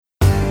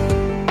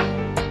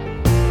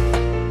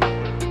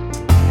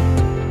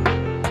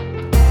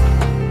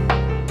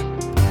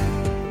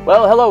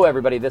Well, hello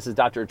everybody. This is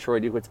Dr. Troy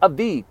Dukowitz of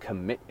the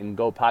Commit and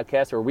Go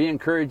podcast, where we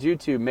encourage you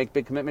to make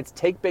big commitments,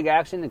 take big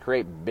action, and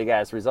create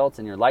big-ass results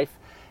in your life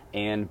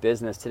and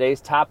business.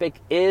 Today's topic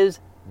is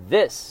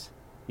this.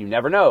 You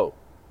never know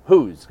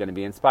who's going to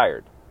be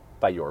inspired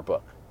by your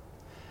book.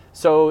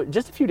 So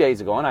just a few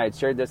days ago, and I had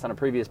shared this on a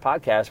previous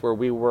podcast, where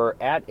we were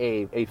at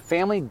a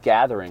family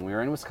gathering. We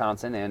were in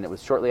Wisconsin, and it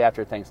was shortly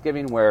after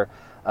Thanksgiving, where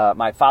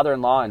my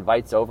father-in-law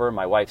invites over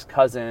my wife's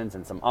cousins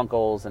and some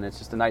uncles, and it's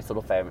just a nice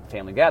little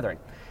family gathering.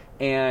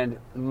 And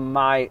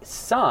my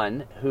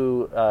son,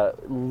 who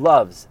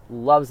loves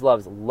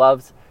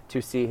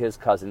to see his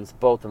cousins,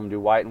 both of them do,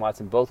 Wyatt and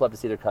Watson, both love to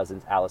see their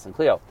cousins, Alice and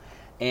Cleo.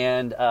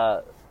 And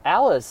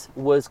Alice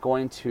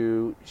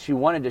she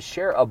wanted to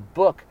share a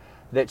book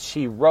that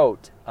she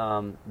wrote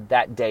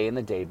that day and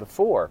the day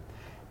before.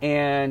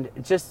 And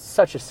just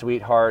such a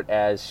sweetheart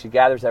as she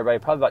gathers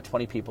everybody, probably about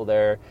 20 people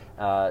there.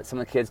 Some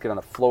of the kids get on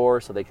the floor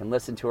so they can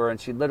listen to her,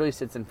 and she literally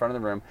sits in front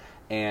of the room,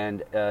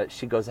 and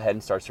she goes ahead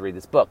and starts to read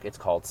this book. It's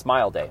called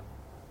Smile Day.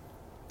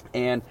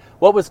 And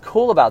what was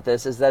cool about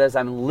this is that as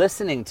I'm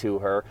listening to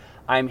her,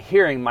 I'm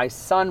hearing my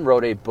son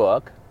wrote a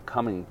book,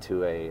 coming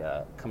to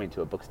a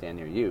bookstand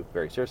near you,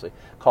 very seriously,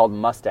 called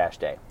Mustache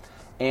Day.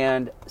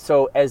 And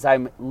so as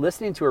I'm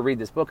listening to her read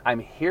this book, I'm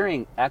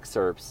hearing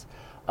excerpts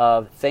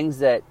of things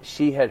that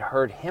she had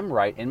heard him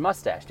write in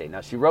Mustache Day. Now,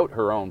 she wrote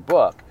her own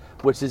book,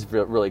 which is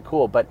really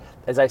cool. But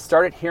as I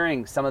started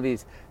hearing some of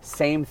these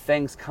same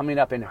things coming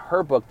up in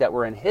her book that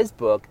were in his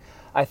book,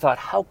 I thought,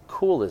 how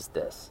cool is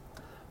this?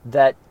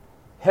 That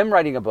him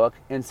writing a book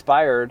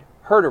inspired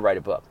her to write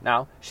a book.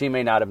 Now, she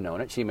may not have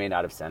known it. She may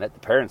not have sent it. The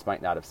parents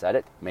might not have said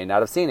it, may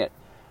not have seen it.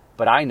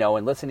 But I know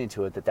in listening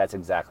to it that that's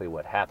exactly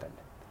what happened.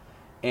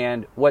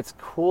 And what's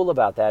cool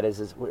about that is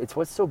it's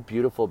what's so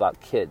beautiful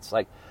about kids.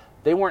 Like,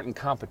 they weren't in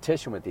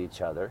competition with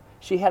each other.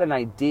 She had an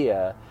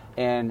idea,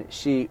 and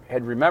she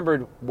had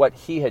remembered what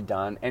he had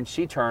done, and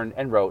she turned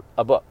and wrote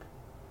a book.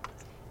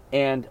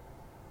 And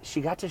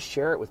she got to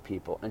share it with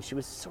people, and she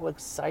was so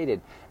excited,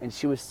 and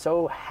she was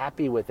so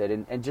happy with it,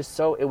 and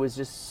it was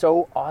just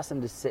so awesome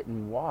to sit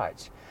and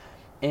watch.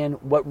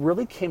 And what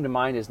really came to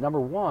mind is,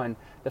 number one,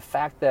 the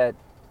fact that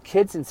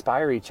kids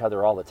inspire each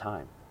other all the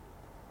time.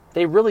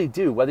 They really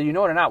do. Whether you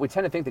know it or not, we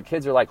tend to think that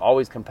kids are like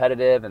always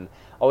competitive and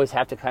always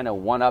have to kind of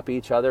one-up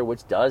each other,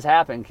 which does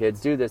happen. Kids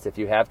do this. If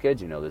you have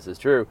kids, you know this is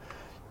true.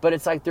 But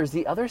it's like there's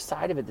the other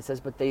side of it that says,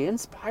 but they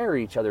inspire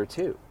each other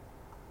too.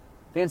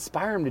 They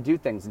inspire them to do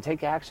things and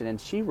take action.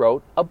 And she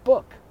wrote a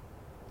book.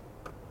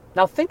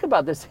 Now think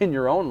about this in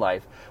your own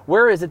life.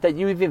 Where is it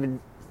that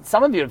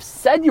some of you have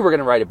said you were going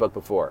to write a book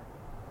before,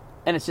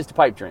 and it's just a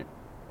pipe dream?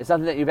 It's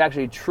something that you've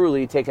actually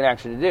truly taken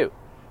action to do.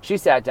 She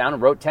sat down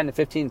and wrote 10 to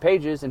 15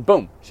 pages, and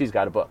boom, she's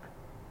got a book.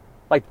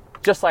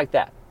 Just like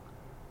that.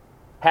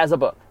 Has a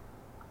book.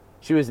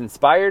 She was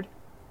inspired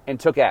and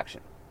took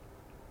action.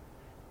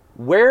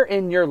 Where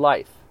in your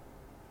life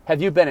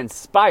have you been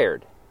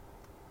inspired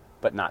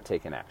but not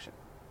taken action?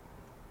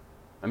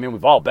 I mean,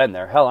 we've all been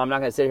there. Hell, I'm not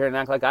going to sit here and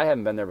act like I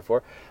haven't been there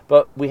before.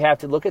 But we have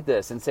to look at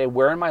this and say,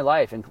 where in my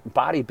life, and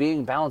body,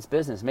 being, balanced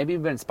business, maybe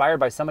you've been inspired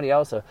by somebody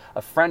else,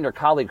 a friend or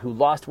colleague who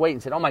lost weight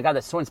and said, oh my God,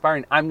 that's so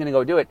inspiring, I'm going to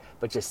go do it,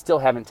 but you still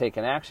haven't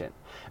taken action.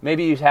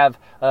 Maybe you have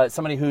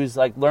somebody who's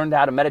learned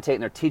how to meditate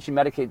and they're teaching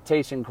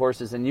meditation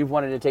courses, and you've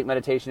wanted to take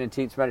meditation and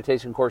teach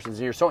meditation courses,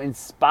 and you're so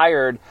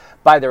inspired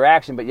by their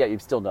action, but yet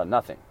you've still done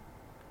nothing.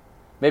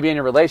 Maybe in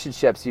your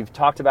relationships, you've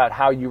talked about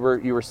how you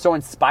were so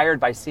inspired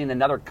by seeing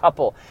another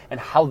couple and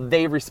how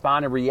they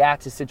respond and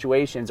react to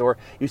situations. Or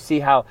you see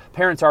how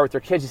parents are with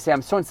their kids. You say,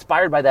 I'm so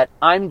inspired by that,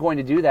 I'm going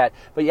to do that.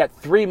 But yet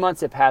 3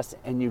 months have passed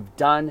and you've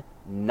done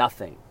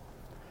nothing.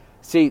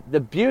 See, the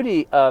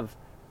beauty of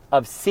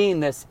seeing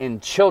this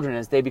in children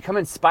is they become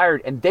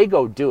inspired and they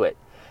go do it.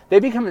 They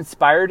become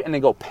inspired and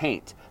they go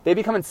paint. They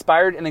become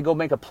inspired and they go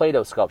make a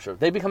Play-Doh sculpture.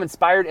 They become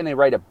inspired and they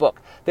write a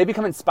book. They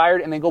become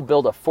inspired and they go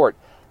build a fort.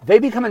 They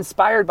become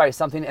inspired by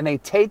something and they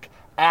take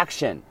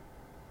action.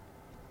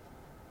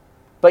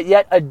 But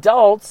yet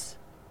adults,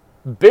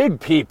 big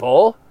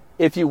people,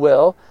 if you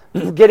will,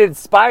 get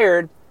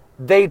inspired,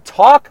 they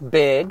talk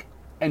big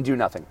and do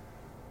nothing.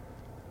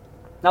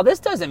 Now, this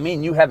doesn't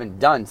mean you haven't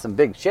done some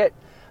big shit.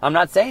 I'm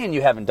not saying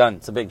you haven't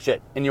done some big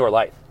shit in your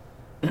life.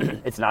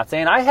 It's not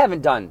saying I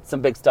haven't done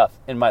some big stuff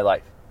in my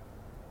life.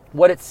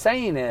 What it's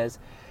saying is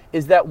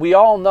that we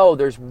all know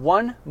there's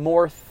one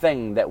more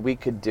thing that we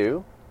could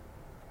do.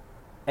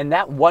 And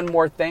that one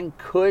more thing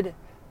could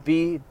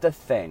be the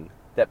thing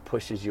that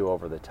pushes you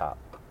over the top.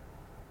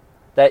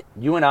 That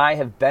you and I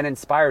have been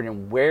inspired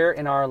in. Where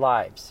in our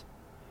lives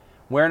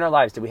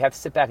do we have to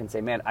sit back and say,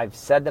 man, I've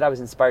said that I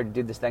was inspired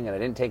to do this thing and I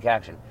didn't take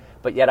action.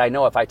 But yet I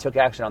know if I took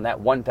action on that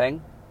one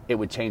thing, it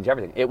would change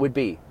everything. It would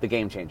be the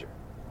game changer.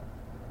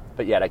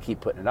 But yet I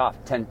keep putting it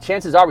off.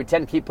 Chances are we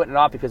tend to keep putting it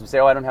off because we say,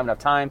 oh, I don't have enough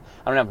time,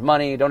 I don't have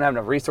money, don't have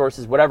enough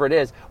resources, whatever it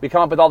is. We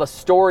come up with all the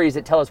stories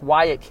that tell us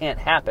why it can't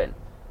happen.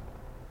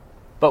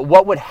 But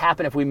what would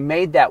happen if we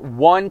made that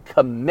one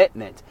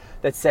commitment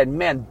that said,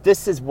 man,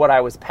 this is what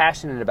I was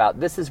passionate about.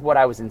 This is what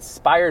I was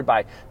inspired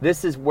by.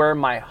 This is where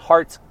my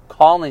heart's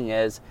calling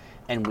is.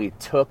 and we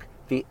took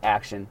the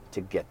action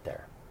to get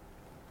there.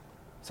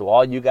 So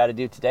all you got to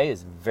do today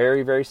is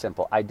very, very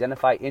simple.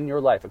 Identify in your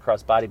life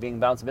across body,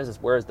 being, balance, and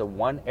business, where is the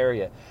one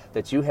area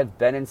that you have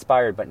been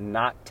inspired but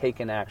not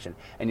taken action.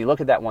 And you look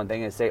at that one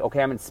thing and say,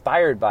 okay, I'm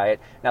inspired by it.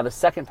 Now the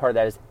second part of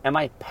that is, am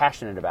I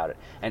passionate about it?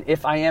 And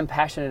if I am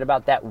passionate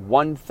about that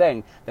one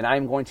thing, then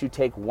I'm going to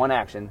take one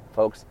action.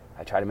 Folks,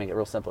 I try to make it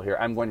real simple here.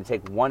 I'm going to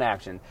take one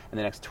action in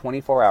the next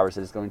 24 hours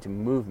that is going to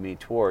move me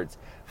towards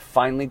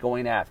finally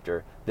going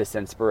after this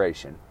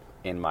inspiration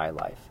in my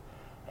life.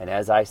 And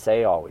as I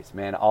say always,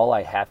 man, all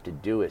I have to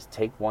do is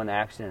take one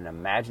action, and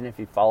imagine if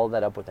you follow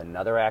that up with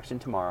another action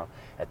tomorrow.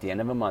 At the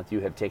end of a month, you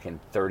have taken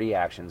 30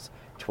 actions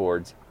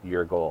towards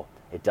your goal.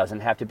 It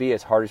doesn't have to be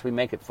as hard as we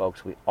make it,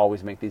 folks. We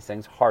always make these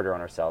things harder on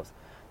ourselves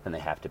than they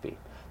have to be.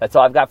 That's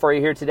all I've got for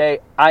you here today.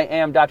 I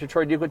am Dr.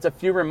 Troy Dukowitz. A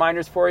few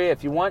reminders for you.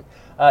 If you want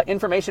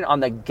information on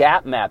the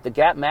GAP map, the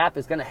GAP map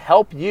is going to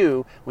help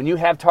you when you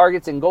have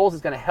targets and goals.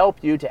 It's going to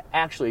help you to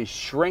actually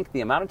shrink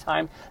the amount of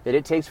time that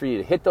it takes for you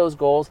to hit those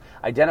goals,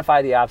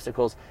 identify the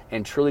obstacles,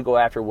 and truly go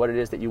after what it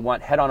is that you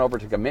want. Head on over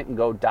to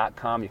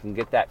commitandgo.com. You can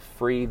get that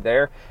free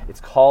there. It's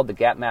called the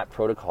GAP Map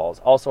Protocols.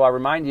 Also, I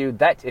remind you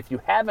that if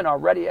you haven't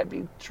already, I'd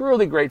be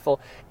truly grateful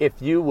if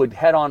you would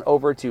head on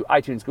over to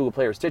iTunes, Google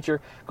Play, or Stitcher.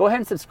 Go ahead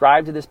and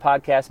subscribe to this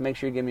podcast. Make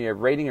sure you give me a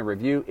rating and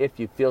review if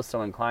you feel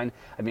so inclined.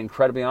 I'd be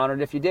incredibly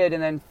honored if you did.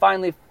 And then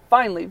finally,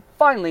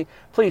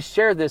 please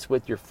share this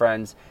with your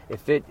friends.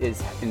 If it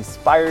has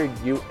inspired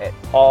you at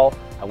all,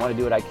 I want to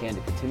do what I can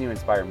to continue to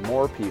inspire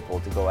more people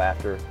to go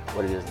after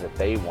what it is that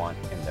they want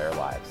in their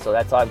lives. So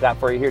that's all I've got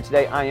for you here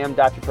today. I am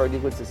Dr. Troy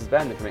Dukowitz. This has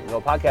been the Commit and Go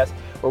podcast,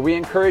 where we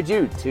encourage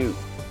you to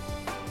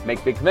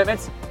make big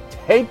commitments,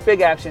 take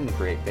big action to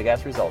create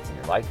big-ass results in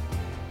your life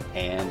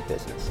and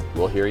business.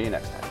 We'll hear you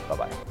next time.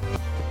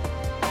 Bye-bye.